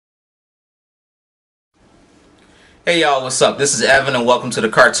Hey y'all, what's up? This is Evan and welcome to the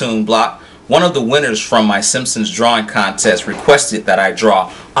Cartoon Block. One of the winners from my Simpsons Drawing Contest requested that I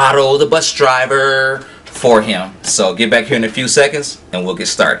draw Otto the bus driver for him. So get back here in a few seconds and we'll get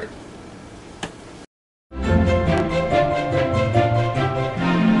started.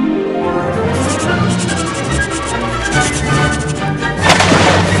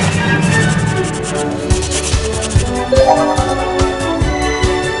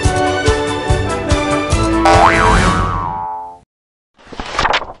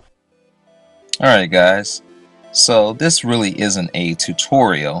 Alright guys, so this really isn't a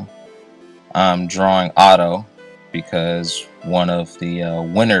tutorial. I'm drawing Otto because one of the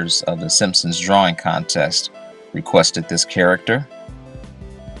winners of the Simpsons Drawing Contest requested this character.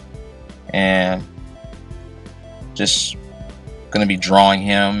 And just going to be drawing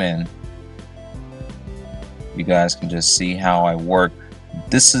him, and you guys can just see how I work.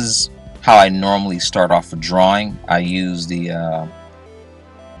 This is how I normally start off a drawing. I use the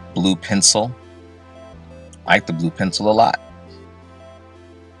blue pencil. I like the blue pencil a lot.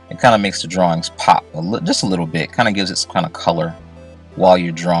 It kind of makes the drawings pop just a little bit. Kind of gives it some kind of color while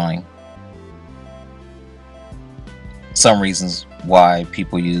you're drawing. Some reasons why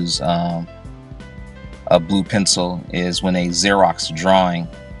people use a blue pencil is when they Xerox a drawing,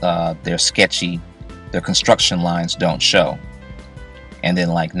 they're sketchy, their construction lines don't show. And then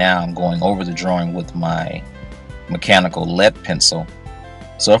like now I'm going over the drawing with my mechanical lead pencil.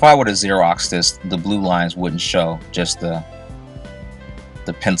 So if I were to Xerox this, the blue lines wouldn't show, just the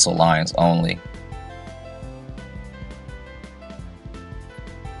pencil lines only.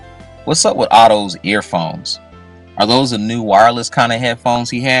 What's up with Otto's earphones? Are those the new wireless kind of headphones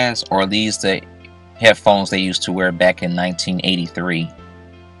he has, or are these the headphones they used to wear back in 1983?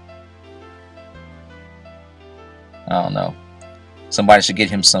 I don't know. Somebody should get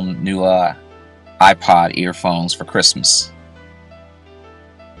him some new iPod earphones for Christmas.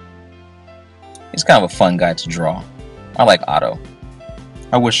 He's kind of a fun guy to draw. I like Otto.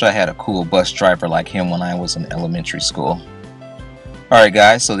 I wish I had a cool bus driver like him when I was in elementary school. Alright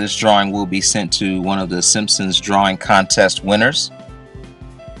guys, so this drawing will be sent to one of the Simpsons Drawing Contest winners.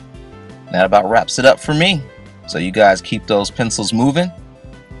 That about wraps it up for me. So you guys keep those pencils moving,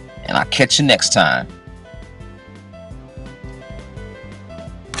 and I'll catch you next time.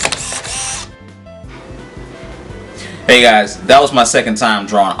 Hey guys, that was my second time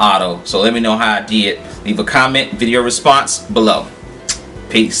drawing Otto, so let me know how I did. Leave a comment, video response below.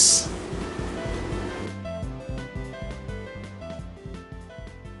 Peace.